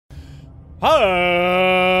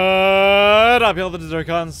Hi, I'm the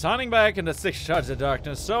Zircon, signing back into Styx Shards of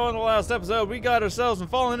Darkness. So in the last episode, we got ourselves and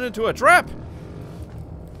fallen into a trap.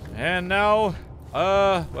 And now,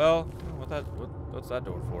 well, what's that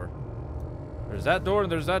door for? There's that door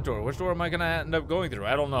and there's that door. Which door am I gonna end up going through?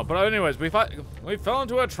 I don't know. But anyways, we fell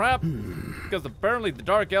into a trap because apparently the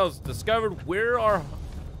Dark Elves discovered where our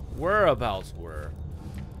whereabouts were.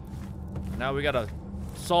 Now we gotta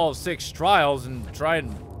solve 6 trials and try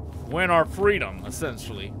and win our freedom,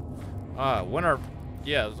 essentially. Win our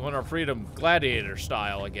freedom gladiator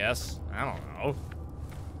style, I guess. I don't know.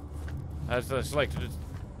 That's like,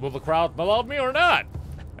 will the crowd love me or not?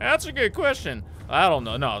 That's a good question. I don't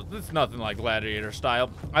know. No, it's nothing like gladiator style.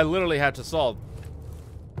 I literally had to solve.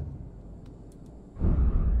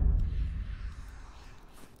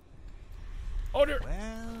 Oh dear.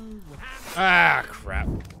 Ah, crap.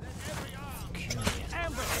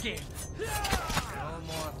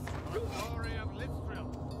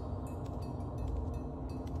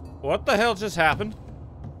 What the hell just happened?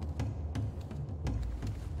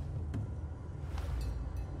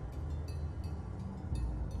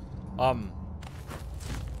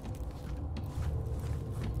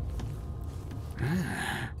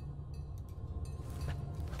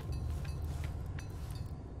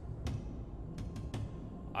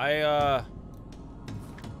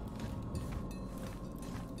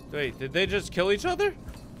 Wait, did they just kill each other?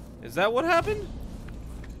 Is that what happened?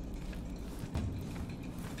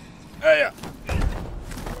 Hey!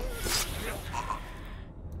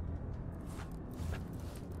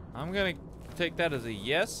 I'm gonna take that as a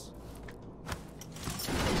yes.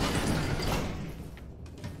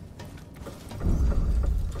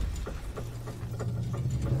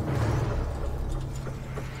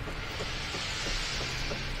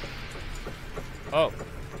 Oh,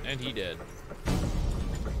 and he did.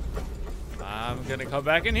 I'm gonna come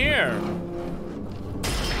back in here.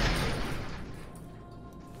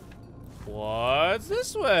 What's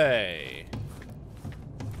this way?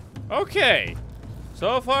 Okay.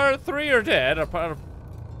 So far, 3 are dead.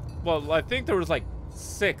 Well, I think there was like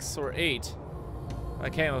 6 or 8 I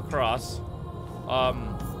came across.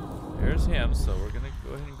 There's him, so we're gonna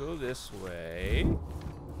go ahead and go this way.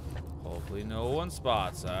 Hopefully no one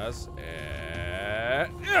spots us.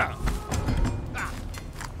 Yeah.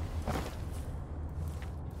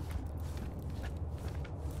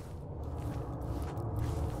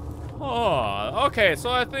 Oh, okay, so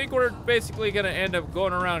I think we're basically gonna end up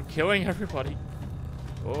going around killing everybody.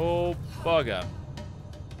 Oh, bugger.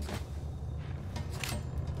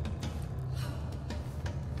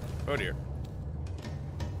 Oh dear.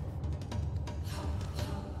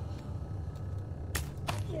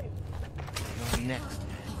 Next,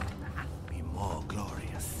 be more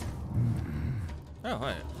glorious. Oh,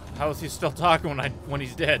 hi. How is he still talking when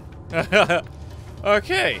he's dead?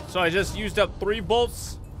 Okay, so I just used up 3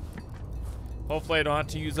 bolts. Hopefully I don't have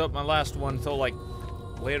to use up my last one until like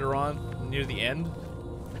later on, near the end.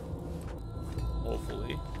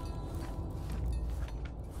 Hopefully.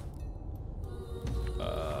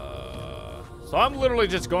 So I'm literally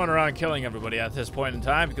just going around killing everybody at this point in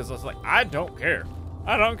time because I was like, I don't care.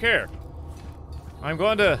 I don't care. I'm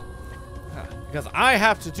going to, because I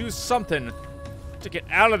have to do something to get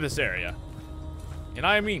out of this area. And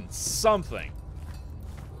I mean something.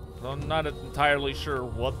 So I'm not entirely sure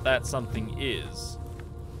what that something is.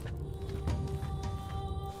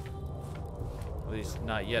 At least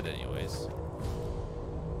not yet anyways.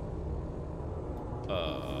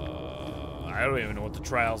 I don't even know what the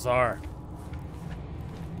trials are.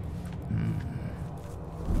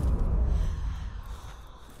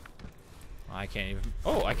 I can't even.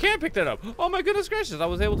 Oh, I can't pick that up. Oh my goodness gracious, I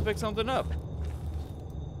was able to pick something up.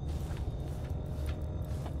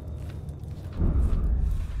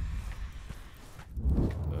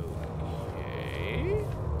 Okay.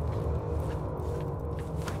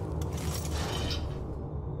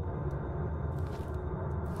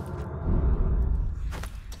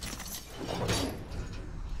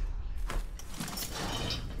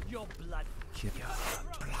 Your blood. Give your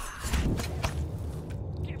blood.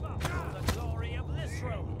 Give up the glory of this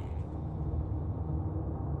room.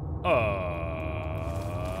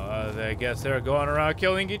 I guess they're going around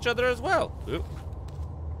killing each other as well. Oop.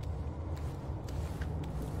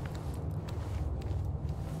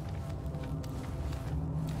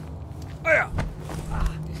 Oh yeah.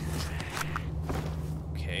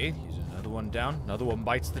 Okay, here's another one down. Another one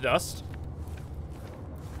bites the dust.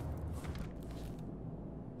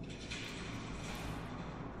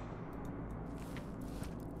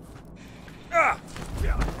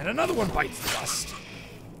 And another one bites the dust.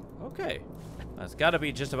 Okay. That's gotta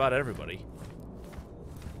be just about everybody.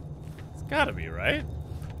 It's Gotta be, right?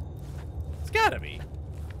 It's gotta be.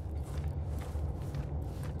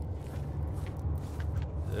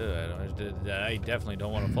 I definitely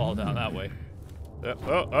don't want to fall down that way.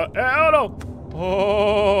 Oh no!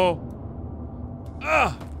 Oh!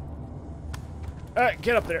 Ah!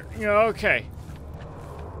 Get up there. Yeah, okay.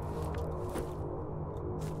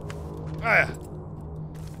 Ah.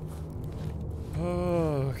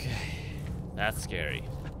 Okay. That's scary.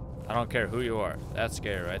 I don't care who you are. That's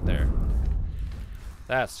scary right there.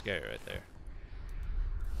 That's scary right there.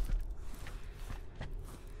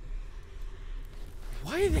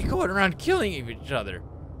 Why are they going around killing each other?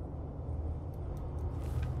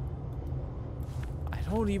 I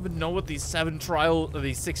don't even know what these six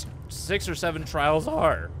or seven trials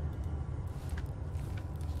are.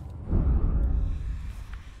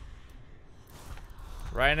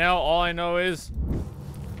 Right now, all I know is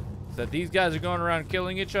that these guys are going around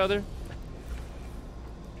killing each other.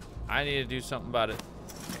 I need to do something about it.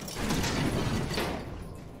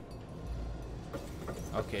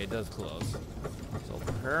 Okay, it does close. So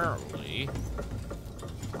apparently...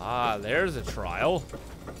 Ah, there's a trial.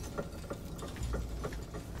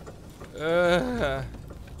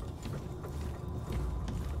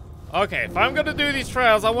 Okay, if I'm gonna do these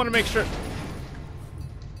trials, I want to make sure...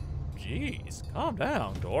 Jeez, calm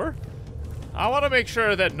down, door. I want to make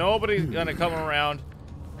sure that nobody's gonna come around,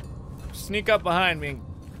 sneak up behind me, and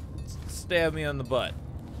stab me on the butt.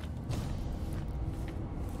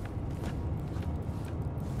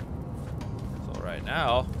 So right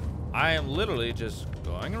now, I am literally just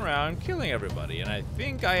going around killing everybody, and I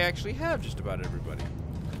think I actually have just about everybody.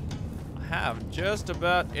 I have just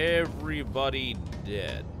about everybody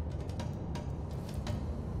dead.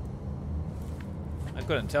 I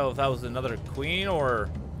couldn't tell if that was another queen or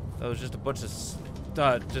that was just a bunch of,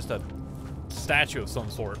 just a statue of some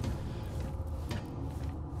sort.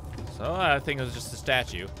 So I think it was just a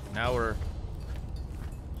statue. Now we're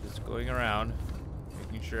just going around,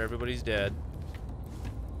 making sure everybody's dead.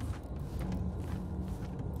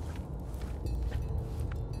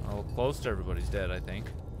 Oh, close to everybody's dead, I think.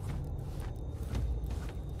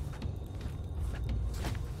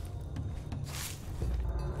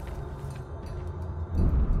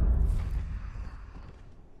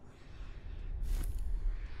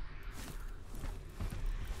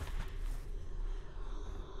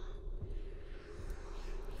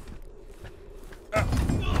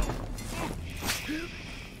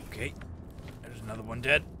 Okay, there's another one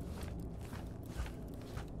dead.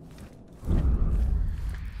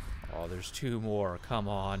 Oh, there's two more. Come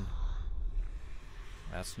on.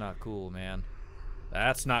 That's not cool, man.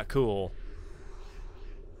 That's not cool.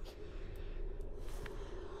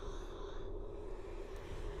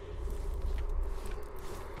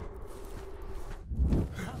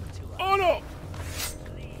 Oh no!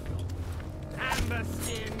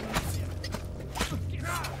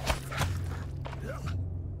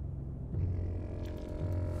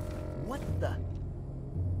 What the?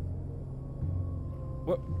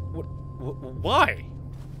 Why?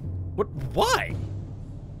 Why?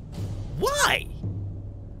 Why?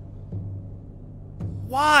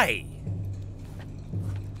 Why?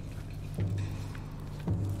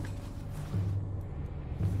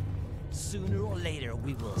 Sooner or later,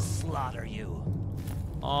 we will slaughter you.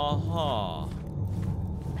 Uh-huh.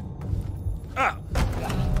 Ah!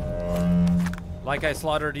 Like I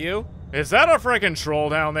slaughtered you? Is that a freaking troll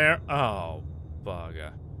down there? Oh,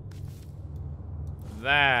 bugger.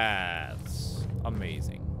 That's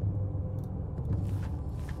amazing.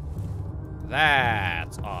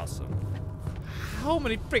 That's awesome. How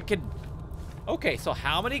many freaking... Okay, so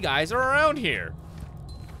how many guys are around here?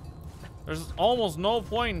 There's almost no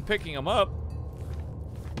point in picking them up.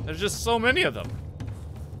 There's just so many of them.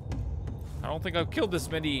 I don't think I've killed this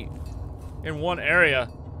many in one area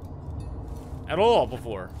at all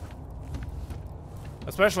before.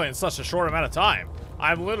 Especially in such a short amount of time.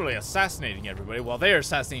 I'm literally assassinating everybody while they're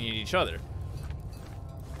assassinating each other.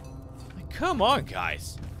 Like, come on,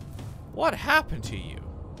 guys. What happened to you?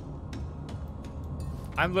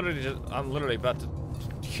 I'm literally about to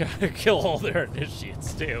kill all their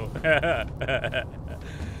initiates too.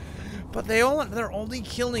 But they're only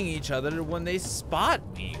killing each other when they spot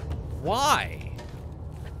me. Why?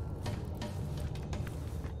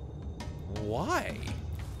 Why?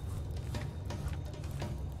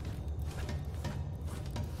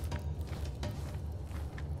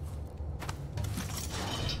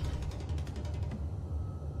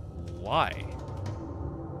 Why?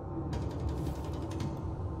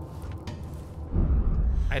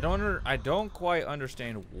 I don't quite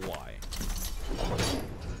understand why.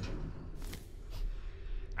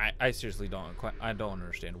 I seriously don't quite, I don't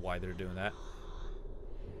understand why they're doing that.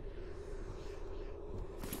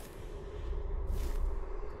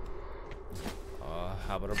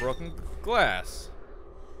 How about a broken glass?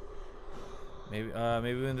 Maybe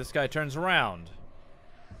when this guy turns around.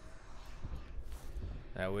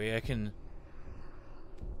 That way I can...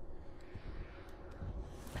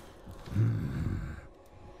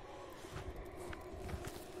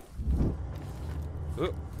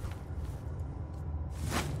 Ooh.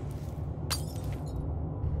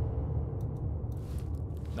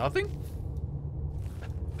 Nothing?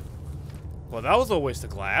 Well, that was a waste of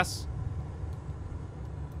glass.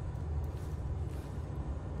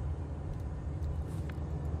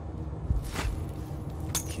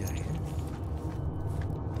 Okay.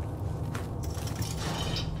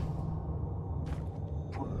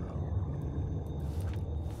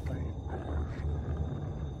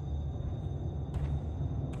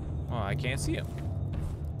 Oh, I can't see him.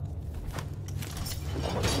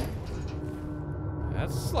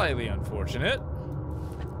 That's slightly unfortunate.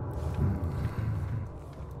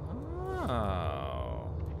 Oh.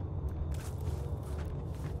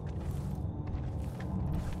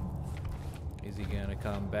 Is he gonna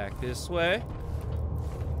come back this way?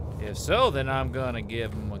 If so, then I'm gonna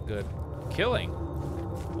give him a good killing.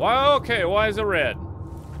 Why? Okay, why is it red?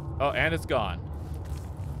 Oh, and it's gone.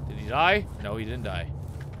 Did he die? No, he didn't die.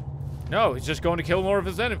 No, he's just going to kill more of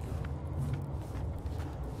his enemies.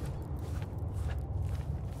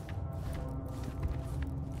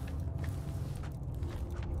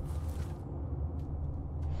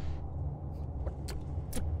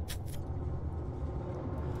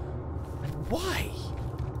 Why?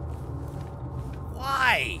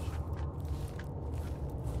 Why?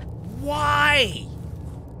 Why?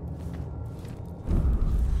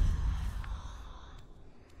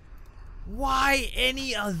 Why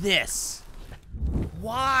any of this?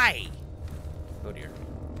 Why? Oh dear.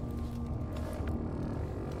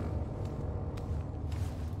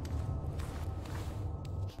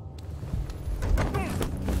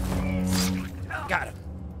 Got him.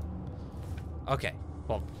 Okay,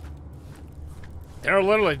 well, they're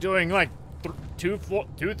literally doing like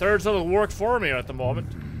two-thirds of the work for me at the moment.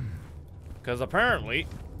 Because apparently...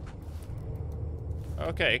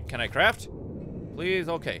 Okay, can I craft? Please,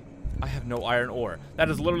 okay. I have no iron ore. That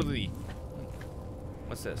is literally...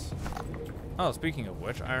 What's this? Oh, speaking of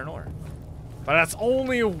which, iron ore. But that's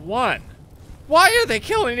only one. Why are they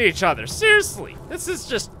killing each other? Seriously, this is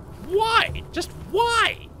just... Why? Just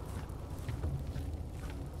why?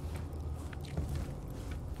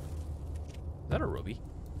 Is that a ruby?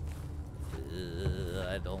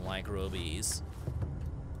 I don't like rubies.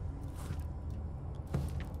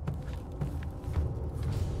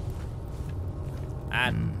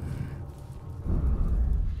 And...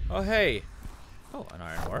 Oh, hey. Oh, an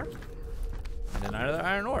iron ore. And another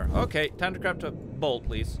iron ore. Okay, time to craft a bolt,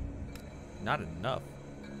 please. Not enough.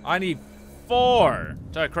 I need 4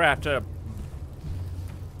 to craft a...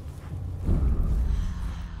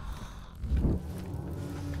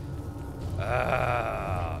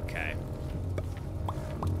 okay.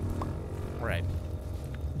 Right.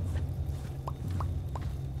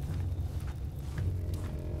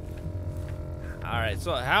 Alright,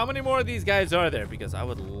 so how many more of these guys are there? Because I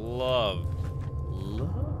would love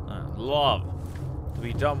to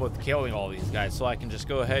be done with killing all these guys so I can just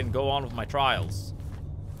go ahead and go on with my trials.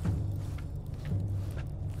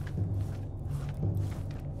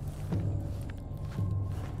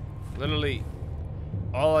 Literally,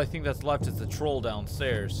 all I think that's left is the troll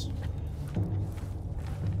downstairs.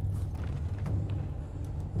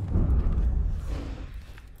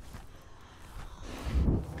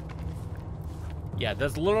 Yeah,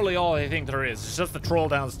 that's literally all I think there is. It's just the troll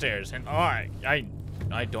downstairs. And I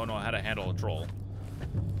don't know how to handle a troll.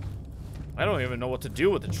 I don't even know what to do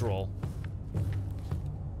with a troll.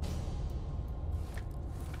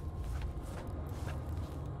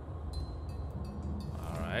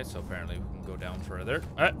 Alright, so apparently we can go down further.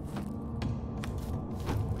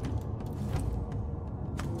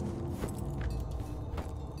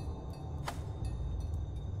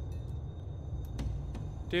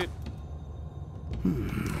 Dude.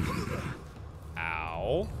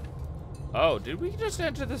 Ow. Oh, did we just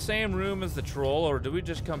enter the same room as the troll, or did we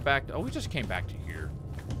just come back to... Oh, we just came back to here.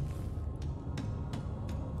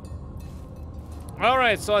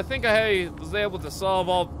 Alright, so I think I was able to solve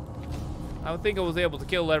all... I think I was able to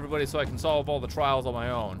kill everybody so I can solve all the trials on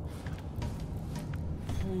my own.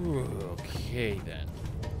 Ooh, okay, then.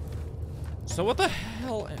 So what the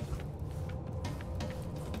hell...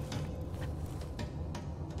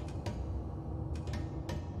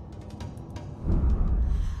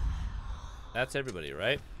 That's everybody,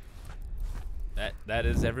 right? That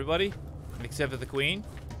is everybody, except for the queen,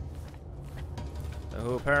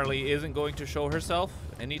 who apparently isn't going to show herself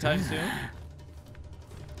anytime soon.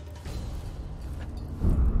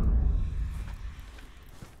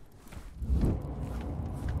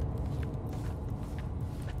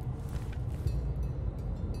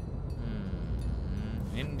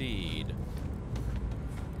 Indeed.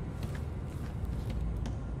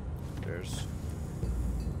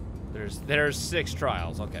 There's 6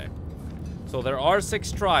 trials. Okay. So there are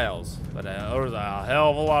 6 trials, but there's a hell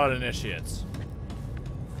of a lot of initiates.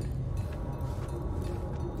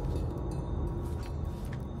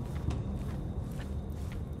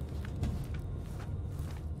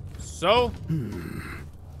 So,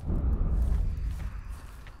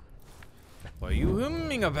 what are you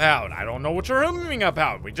humming about? I don't know what you're humming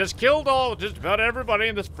about. We just killed just about everybody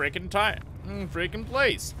in this freaking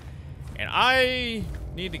place, and I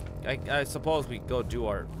need to. I suppose we go do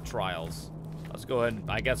our trials. Let's go ahead and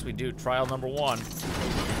I guess we do trial number 1.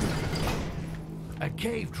 A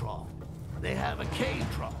cave troll. They have a cave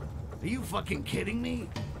troll. Are you fucking kidding me?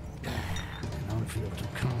 I don't feel too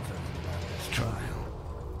confident about this trial.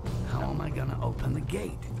 How am I gonna open the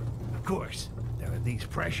gate? Of course, there are these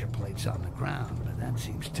pressure plates on the ground, but that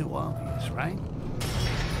seems too obvious, right?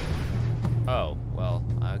 Oh, well,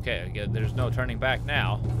 okay. There's no turning back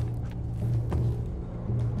now.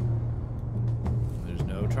 There's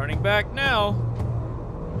no turning back now.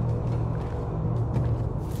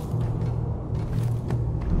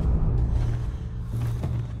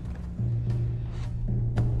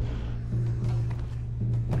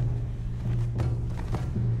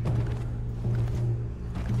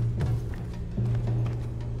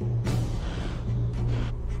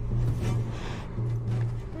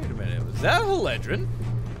 Is that Haledrin?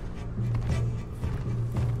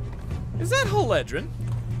 Is that Haledrin?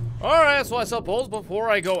 Alright, so I suppose before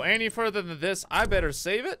I go any further than this, I better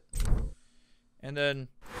save it. And then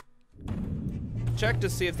check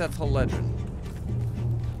to see if that's Haledrin.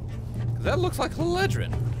 'Cause that looks like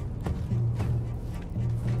Haledrin.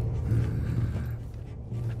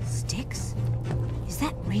 Styx? Is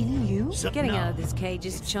that really you? Getting out of this cage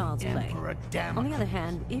is child's play. On the other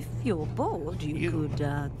hand, hand, if you're bored, you could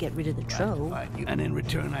get rid of the troll. and in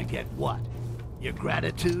return I get what? Your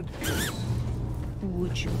gratitude?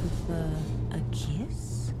 Would you prefer a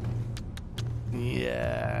kiss?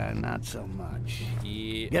 Yeah, not so much.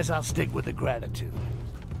 Yeah. Guess I'll stick with the gratitude.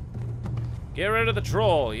 Get rid of the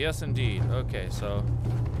troll. Yes, indeed. Okay, so.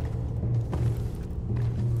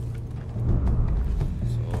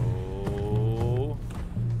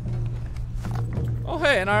 Oh,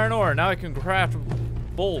 hey, an iron ore. Now I can craft a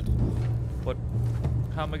bolt. But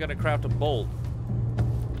how am I gonna craft a bolt?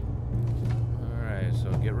 Alright, so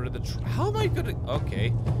get rid of the how am I gonna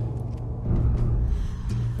okay.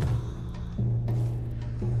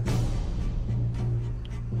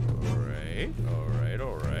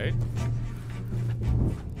 Alright.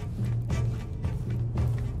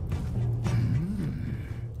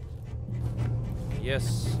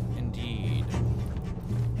 Yes, indeed.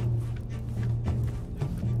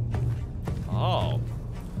 Oh.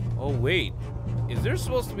 Oh, wait. Is there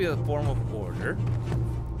supposed to be a form of order?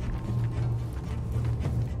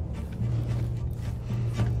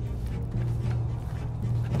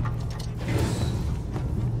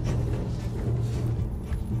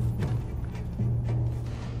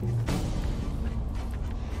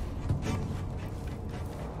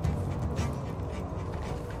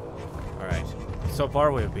 Alright. So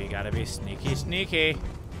far, we gotta be sneaky.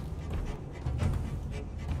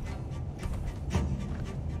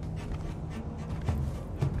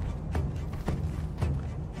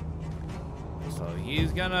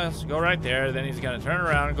 He's gonna go right there, then he's gonna turn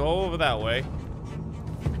around and go over that way.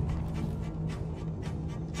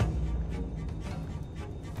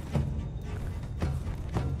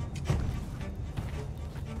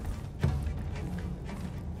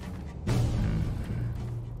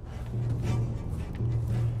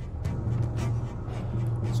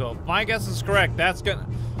 So if my guess is correct, that's gonna,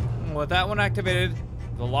 with that one activated,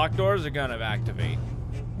 the locked doors are gonna activate.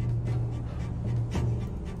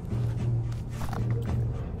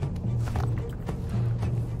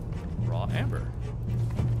 Amber.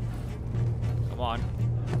 Come on.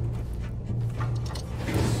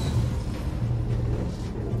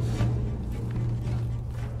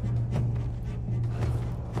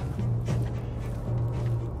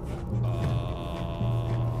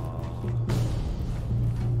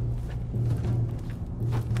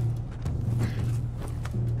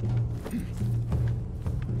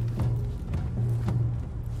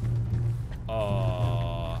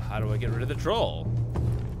 How do I get rid of the troll?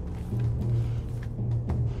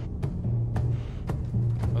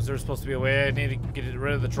 Was there supposed to be a way I need to get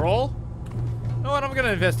rid of the troll? You know what? I'm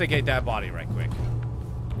gonna investigate that body right quick.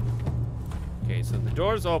 Okay, so the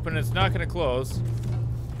door's open. It's not gonna close.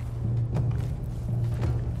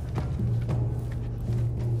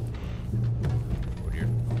 Oh dear.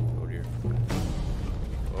 Oh dear.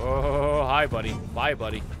 Oh, hi, buddy. Bye,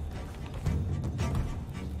 buddy.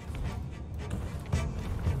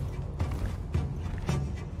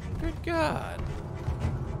 Good God.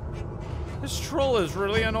 This troll is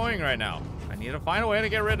really annoying right now. I need to find a way to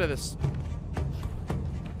get rid of this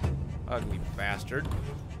ugly bastard.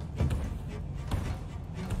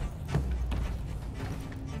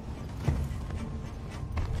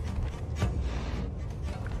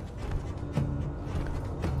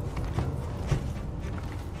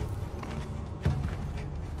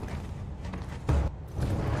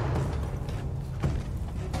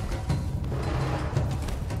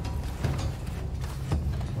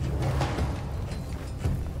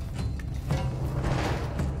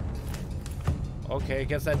 Okay, I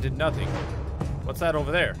guess that did nothing. What's that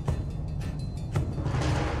over there?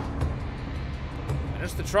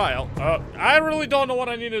 Finish the trial. I really don't know what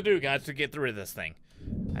I need to do, guys, to get through this thing.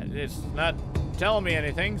 It's not telling me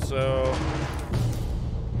anything, so...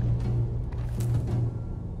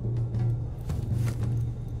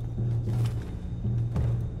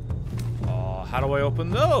 Oh, how do I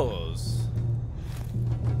open those?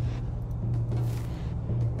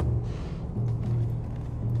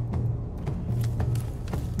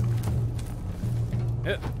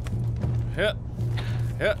 Hit. Hit.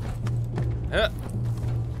 Hit. Hit.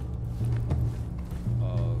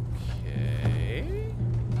 Okay.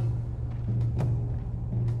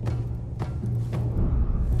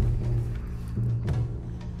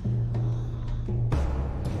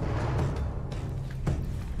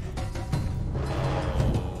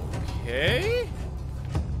 Okay.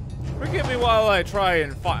 Forgive me while I try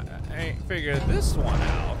and figure this one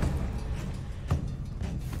out.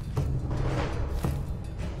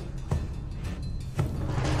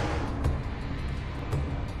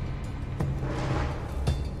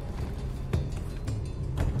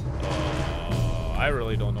 I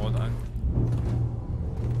really don't know what I'm...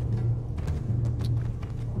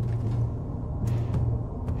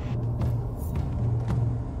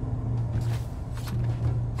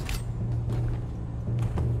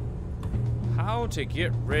 How to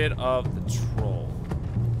get rid of the troll.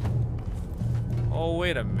 Oh,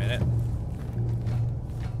 wait a minute.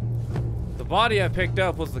 The body I picked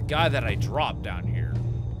up was the guy that I dropped down here.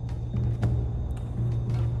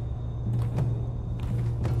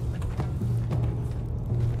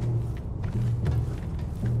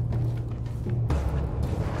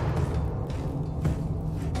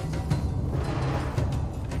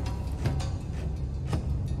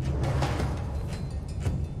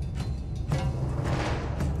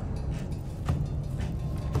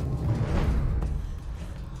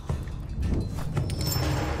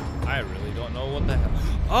 I really don't know what the hell.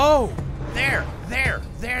 Oh! There!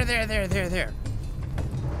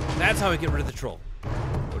 That's how we get rid of the troll.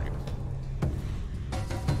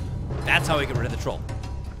 That's how we get rid of the troll.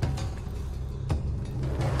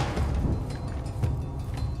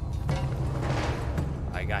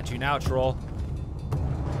 I got you now, troll.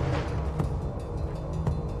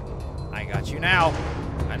 I got you now.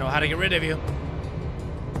 I know how to get rid of you.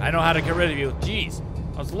 I know how to get rid of you. Jeez.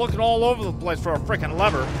 I was looking all over the place for a freaking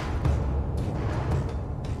lever.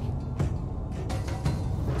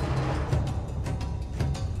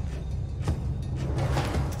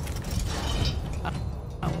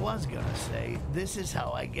 I was gonna say, this is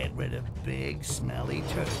how I get rid of big, smelly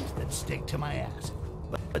turds that stick to my ass.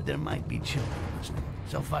 But there might be children listening,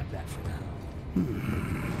 so fuck that for now.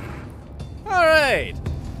 Alright!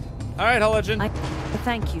 Alright, Legend.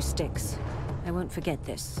 Thank you, Styx. I won't forget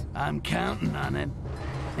this. I'm counting on it.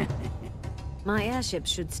 My airship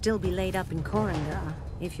should still be laid up in Koranga,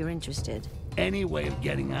 if you're interested. Any way of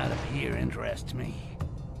getting out of here interests me.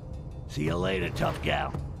 See you later, tough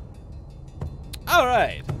gal.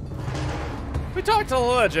 Alright. We talked to the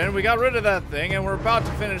Legend, we got rid of that thing, and we're about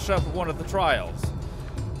to finish up one of the trials.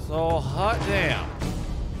 So, hot damn.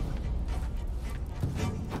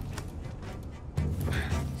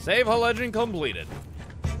 Save her Legend completed.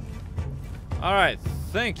 Alright,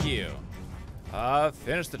 thank you.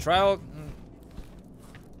 Finish the trial.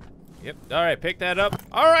 Yep, alright, pick that up.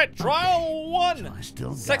 Alright, trial 1! So I still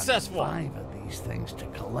got Successful. 5 of these things to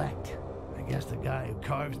collect. I guess the guy who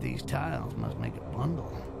carves these tiles must make a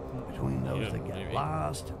bundle. Between those that get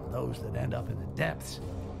lost, and those that end up in the depths,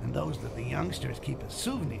 and those that the youngsters keep as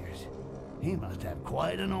souvenirs. He must have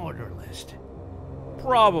quite an order list.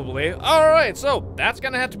 Probably. Alright, so that's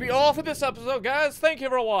gonna have to be all for this episode, guys. Thank you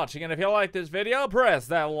for watching, and if you like this video, press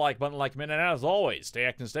that like button, like a minute, and as always, stay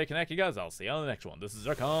active, stay connected, guys. I'll see you on the next one. This is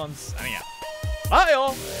Zircon, signing out. Bye,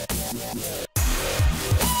 y'all!